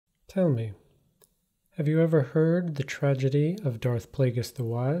Tell me, have you ever heard the tragedy of Darth Plagueis the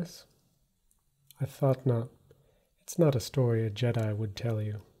Wise? I thought not. It's not a story a Jedi would tell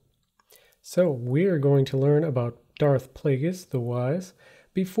you. So we're going to learn about Darth Plagueis the Wise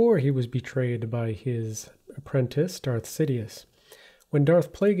before he was betrayed by his apprentice Darth Sidious, when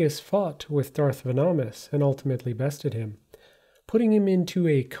Darth Plagueis fought with Darth Venamus and ultimately bested him, putting him into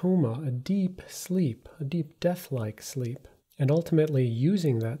a coma, a deep sleep, a deep death-like sleep, and ultimately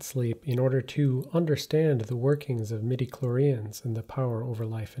using that sleep in order to understand the workings of midi-chlorians and the power over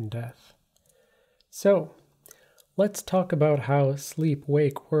life and death. So, let's talk about how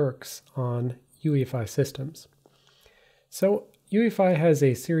sleep-wake works on UEFI systems. So, UEFI has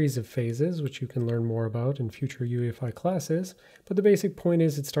a series of phases, which you can learn more about in future UEFI classes, but the basic point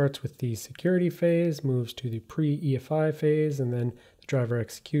is it starts with the security phase, moves to the pre-EFI phase, and then the driver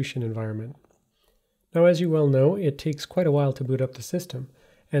execution environment. Now, as you well know, it takes quite a while to boot up the system,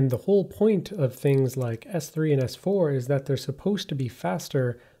 and the whole point of things like S3 and S4 is that they're supposed to be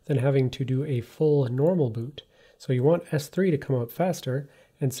faster than having to do a full normal boot. So you want S3 to come up faster,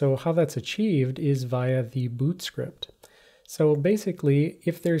 and so how that's achieved is via the boot script. So basically,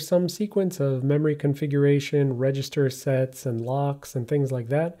 if there's some sequence of memory configuration, register sets, and locks, and things like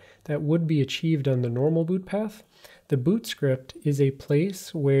that, that would be achieved on the normal boot path, the boot script is a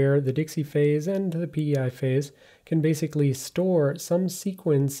place where the Dixie phase and the PEI phase can basically store some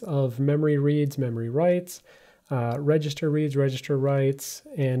sequence of memory reads, memory writes, register reads, register writes,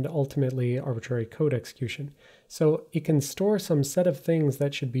 and ultimately arbitrary code execution. So it can store some set of things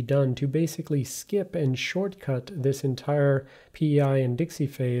that should be done to basically skip and shortcut this entire PEI and Dixie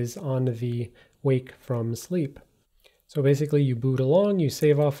phase on the wake from sleep. So basically you boot along, you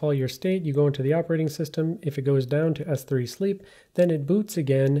save off all your state, you go into the operating system. If it goes down to S3 sleep, then it boots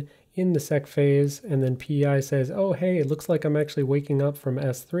again in the sec phase, and then PEI says, oh hey, it looks like I'm actually waking up from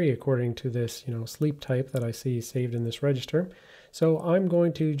S3 according to this, sleep type that I see saved in this register. So I'm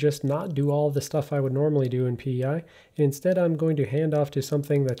going to just not do all the stuff I would normally do in PEI, and instead I'm going to hand off to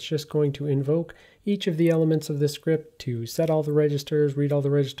something that's just going to invoke each of the elements of this script to set all the registers, read all the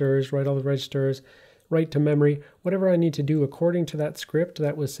registers, write all the registers, write to memory, whatever I need to do according to that script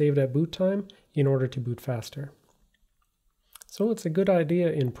that was saved at boot time in order to boot faster. So it's a good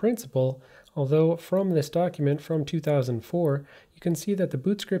idea in principle, although from this document from 2004, you can see that the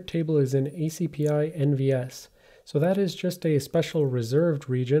boot script table is in ACPI NVS. So that is just a special reserved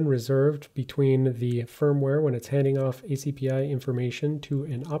region, reserved between the firmware when it's handing off ACPI information to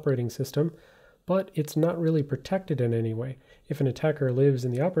an operating system, but it's not really protected in any way. If an attacker lives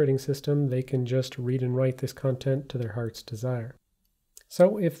in the operating system, they can just read and write this content to their heart's desire.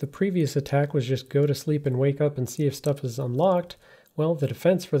 So if the previous attack was just go to sleep and wake up and see if stuff is unlocked, well, the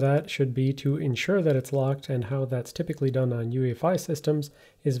defense for that should be to ensure that it's locked, and how that's typically done on UEFI systems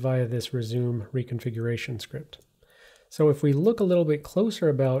is via this resume reconfiguration script. So if we look a little bit closer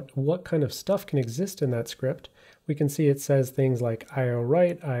about what kind of stuff can exist in that script, we can see it says things like IO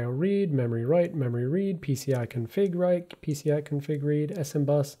write, IO read, memory write, memory read, PCI config write, PCI config read,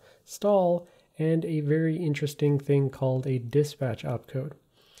 SMBus stall, and a very interesting thing called a dispatch opcode.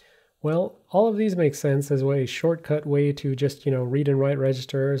 Well, all of these make sense as a shortcut way to just, read and write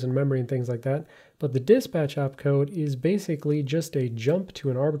registers and memory and things like that. But the dispatch opcode is basically just a jump to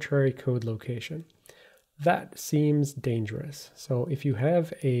an arbitrary code location. That seems dangerous. So if you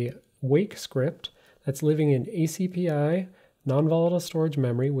have a wake script that's living in ACPI, non-volatile storage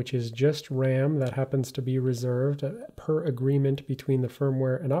memory, which is just RAM that happens to be reserved per agreement between the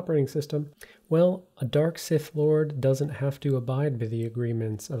firmware and operating system, well, a dark Sith Lord doesn't have to abide by the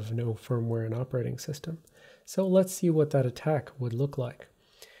agreements of no firmware and operating system. So let's see what that attack would look like.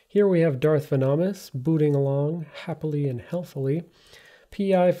 Here we have Darth Venamus booting along happily and healthily.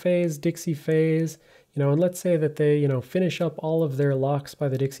 PI phase, Dixie phase, and let's say that they, finish up all of their locks by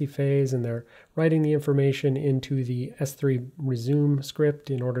the Dixie phase and they're writing the information into the S3 resume script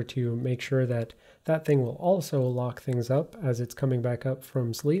in order to make sure that that thing will also lock things up as it's coming back up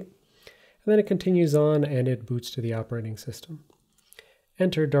from sleep. And then it continues on and it boots to the operating system.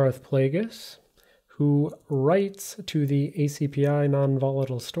 Enter Darth Plagueis, who writes to the ACPI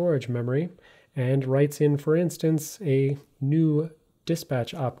non-volatile storage memory and writes in, for instance, a new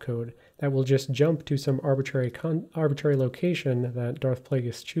dispatch opcode that will just jump to some arbitrary location that Darth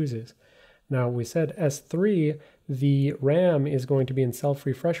Plagueis chooses. Now, we said S3, the RAM is going to be in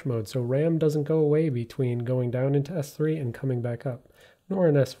self-refresh mode, so RAM doesn't go away between going down into S3 and coming back up, nor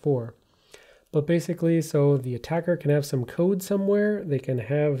in S4. But basically, so the attacker can have some code somewhere, they can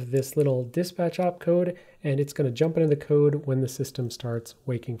have this little dispatch opcode, and it's going to jump into the code when the system starts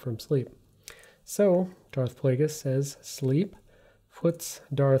waking from sleep. So, Darth Plagueis says sleep puts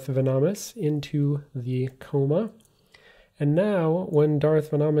Darth Venomous into the coma. And now, when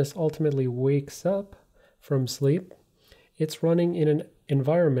Darth Venomous ultimately wakes up from sleep, it's running in an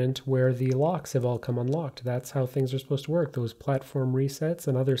environment where the locks have all come unlocked. That's how things are supposed to work. Those platform resets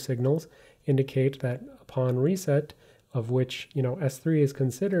and other signals indicate that upon reset, of which, S3 is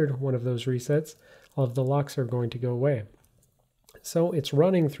considered one of those resets, all of the locks are going to go away. So it's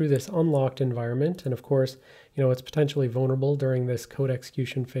running through this unlocked environment, and of course, it's potentially vulnerable during this code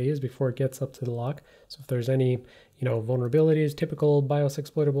execution phase before it gets up to the lock. So if there's any, vulnerabilities, typical BIOS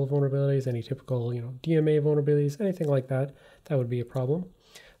exploitable vulnerabilities, any typical, DMA vulnerabilities, anything like that, that would be a problem.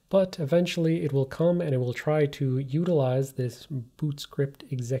 But eventually it will come and it will try to utilize this boot script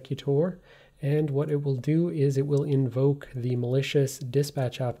executor, and what it will do is it will invoke the malicious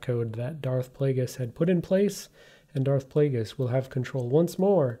dispatch opcode that Darth Plagueis had put in place, and Darth Plagueis will have control once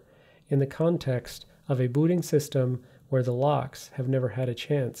more in the context of a booting system where the locks have never had a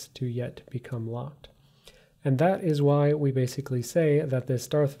chance to yet become locked. And that is why we basically say that this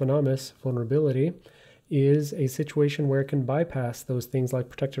Darth Venomous vulnerability is a situation where it can bypass those things like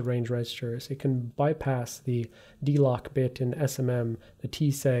protected range registers. It can bypass the DLock bit in SMM, the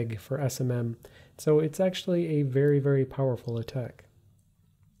tseg for SMM. So it's actually a very, very powerful attack.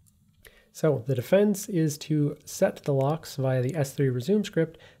 So the defense is to set the locks via the S3 resume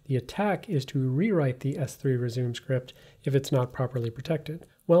script. The attack is to rewrite the S3 resume script if it's not properly protected.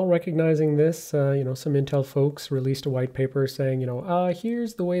 Well, recognizing this, some Intel folks released a white paper saying,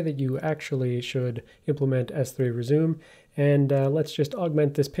 here's the way that you actually should implement S3 resume, and let's just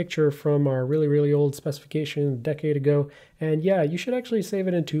augment this picture from our really, really old specification a decade ago, and yeah, you should actually save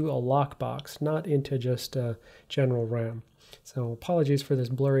it into a lockbox, not into just general RAM. So apologies for this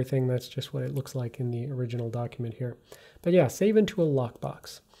blurry thing, that's just what it looks like in the original document here. But yeah, save into a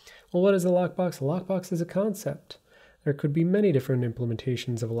lockbox. Well, what is a lockbox? A lockbox is a concept. There could be many different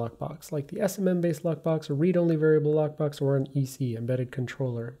implementations of a lockbox, like the SMM-based lockbox, a read-only variable lockbox, or an EC, embedded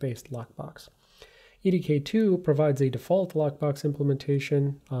controller-based lockbox. EDK2 provides a default lockbox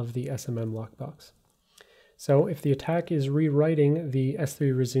implementation of the SMM lockbox. So if the attack is rewriting the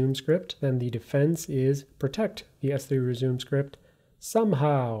S3 resume script, then the defense is protect the S3 resume script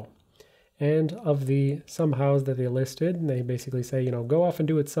somehow. And of the somehows that they listed, they basically say, go off and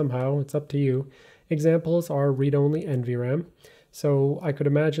do it somehow, it's up to you. Examples are read-only NVRAM. So I could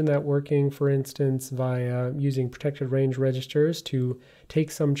imagine that working, for instance, via using protected range registers to take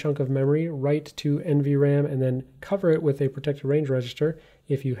some chunk of memory, write to NVRAM, and then cover it with a protected range register.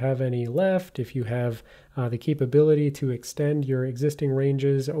 If you have any left, if you have the capability to extend your existing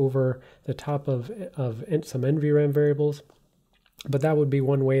ranges over the top of some NVRAM variables. But that would be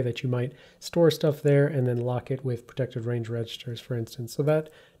one way that you might store stuff there and then lock it with protected range registers, for instance, so that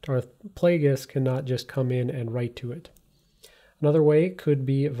Darth Plagueis cannot just come in and write to it. Another way could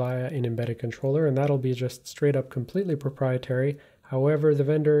be via an embedded controller, and that'll be just straight up completely proprietary. However the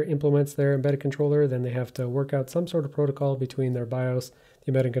vendor implements their embedded controller, then they have to work out some sort of protocol between their BIOS, the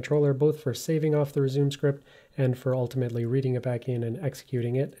embedded controller, both for saving off the resume script and for ultimately reading it back in and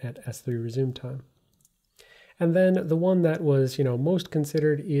executing it at S3 resume time. And then the one that was, most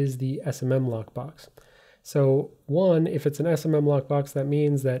considered is the SMM lockbox. So one, if it's an SMM lockbox, that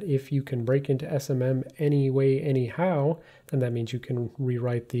means that if you can break into SMM any way, anyhow, then that means you can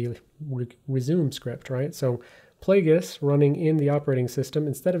rewrite the resume script, right? So Plagueis running in the operating system,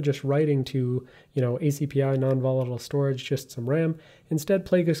 instead of just writing to, ACPI non-volatile storage, just some RAM, instead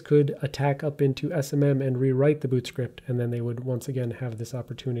Plagueis could attack up into SMM and rewrite the boot script, and then they would once again have this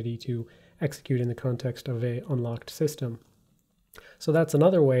opportunity to execute in the context of a unlocked system. So that's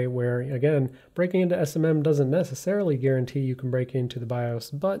another way where, again, breaking into SMM doesn't necessarily guarantee you can break into the BIOS,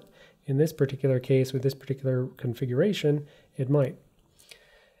 but in this particular case, with this particular configuration, it might.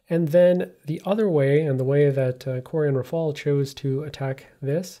 And then the other way, and the way that Corey and Rafal chose to attack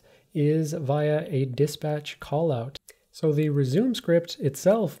this, is via a dispatch callout. So the resume script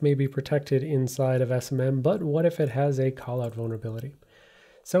itself may be protected inside of SMM, but what if it has a callout vulnerability?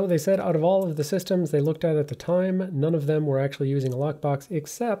 So they said out of all of the systems they looked at the time, none of them were actually using a lockbox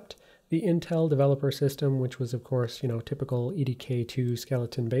except the Intel developer system, which was of course, typical EDK2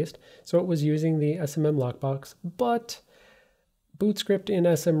 skeleton based. So it was using the SMM lockbox, but boot script in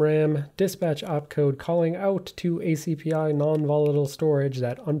SMRAM, dispatch opcode calling out to ACPI non-volatile storage,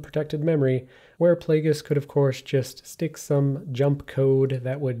 that unprotected memory, where Plagueis could of course just stick some jump code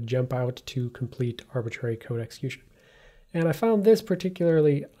that would jump out to complete arbitrary code execution. And I found this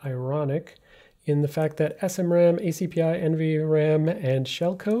particularly ironic in the fact that SMRAM, ACPI, NVRAM, and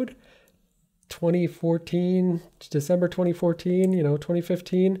shellcode 2014, December 2014,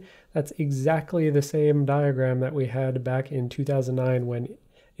 2015, That's exactly the same diagram that we had back in 2009 when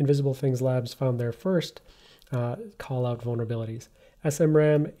Invisible Things Labs found their first call-out vulnerabilities.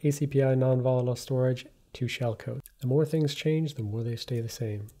 SMRAM, ACPI non-volatile storage to shellcode. The more things change, the more they stay the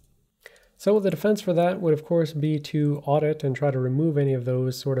same. So the defense for that would of course be to audit and try to remove any of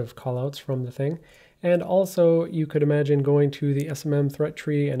those sort of callouts from the thing. And also you could imagine going to the SMM threat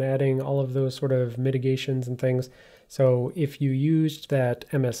tree and adding all of those sort of mitigations and things. So if you used that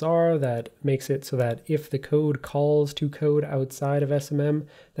MSR that makes it so that if the code calls to code outside of SMM,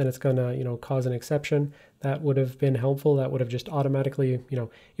 then it's gonna, cause an exception. That would have been helpful. That would have just automatically,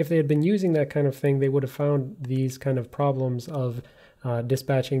 if they had been using that kind of thing, they would have found these kind of problems of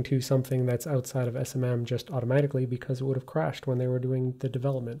dispatching to something that's outside of SMM just automatically because it would have crashed when they were doing the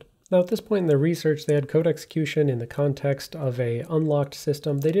development. Now at this point in their research, they had code execution in the context of a unlocked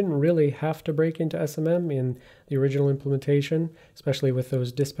system. They didn't really have to break into SMM in the original implementation, especially with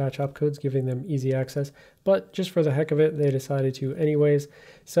those dispatch opcodes giving them easy access, but just for the heck of it, they decided to anyways.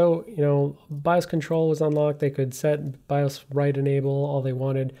 So, BIOS control was unlocked. They could set BIOS write enable all they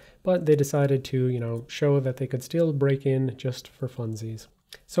wanted, but they decided to, show that they could still break in just for funsies.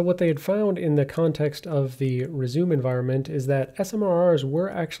 So what they had found in the context of the resume environment is that SMRRs were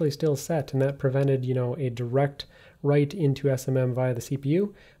actually still set, and that prevented, a direct write into SMM via the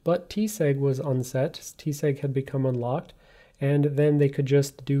CPU, but TSEG was unset. TSEG had become unlocked, and then they could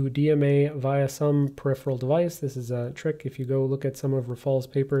just do DMA via some peripheral device. This is a trick. If you go look at some of Rafal's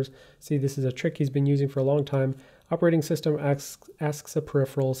papers, see this is a trick he's been using for a long time. Operating system asks a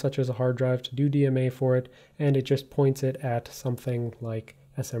peripheral, such as a hard drive, to do DMA for it, and it just points it at something like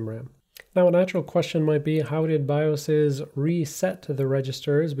SMRAM. Now a natural question might be, how did BIOSes reset the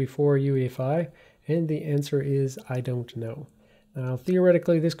registers before UEFI? And the answer is, I don't know. Now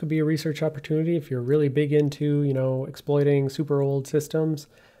theoretically this could be a research opportunity if you're really big into, exploiting super old systems.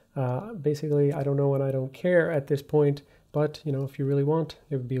 Basically, I don't know and I don't care at this point, but if you really want,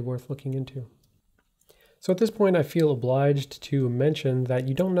 it would be worth looking into. So at this point I feel obliged to mention that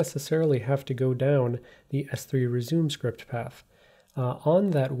you don't necessarily have to go down the S3 resume script path.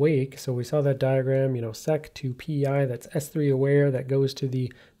 On that wake, so we saw that diagram, sec to PEI, that's S3 aware, that goes to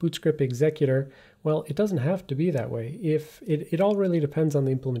the bootscript executor. Well, it doesn't have to be that way. It all really depends on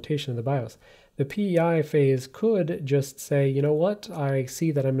the implementation of the BIOS. The PEI phase could just say, you know what, I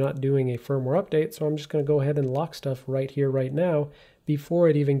see that I'm not doing a firmware update, so I'm just going to go ahead and lock stuff right here, right now, before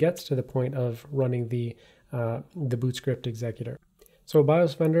it even gets to the point of running the bootscript executor. So a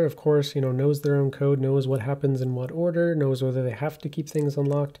BIOS vendor, of course, knows their own code, knows what happens in what order, knows whether they have to keep things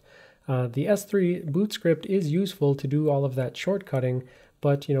unlocked. The S3 bootscript is useful to do all of that shortcutting,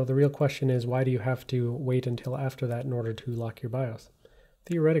 but the real question is, why do you have to wait until after that in order to lock your BIOS?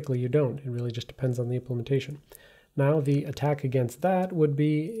 Theoretically, you don't. It really just depends on the implementation. Now, the attack against that would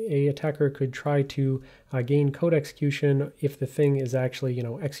be a attacker could try to gain code execution if the thing is actually,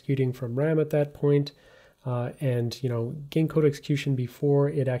 executing from RAM at that point. And gain code execution before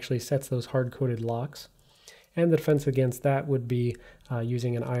it actually sets those hard-coded locks. And the defense against that would be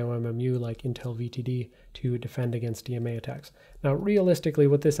using an IOMMU like Intel VTD to defend against DMA attacks. Now, realistically,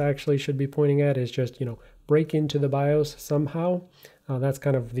 what this actually should be pointing at is just, break into the BIOS somehow. That's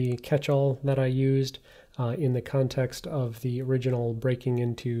kind of the catch-all that I used in the context of the original breaking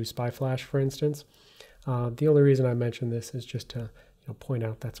into SpyFlash, for instance. The only reason I mention this is just to point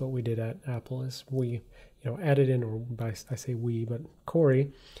out that's what we did at Apple. Is we added in, or I say we, but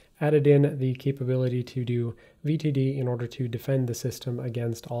Corey added in the capability to do VTD in order to defend the system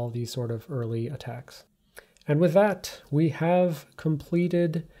against all these sort of early attacks. And with that, we have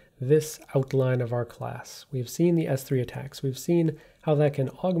completed this outline of our class. We've seen the S3 attacks. We've seen how that can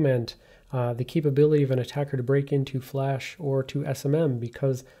augment the capability of an attacker to break into Flash or to SMM,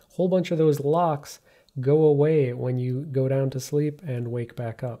 because a whole bunch of those locks go away when you go down to sleep and wake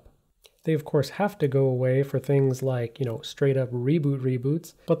back up. They of course have to go away for things like, straight up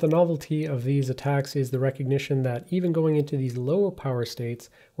reboots, but the novelty of these attacks is the recognition that even going into these lower power states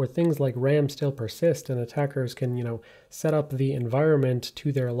where things like RAM still persist and attackers can, set up the environment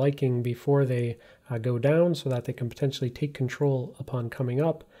to their liking before they go down so that they can potentially take control upon coming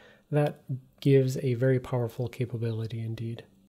up, that gives a very powerful capability indeed.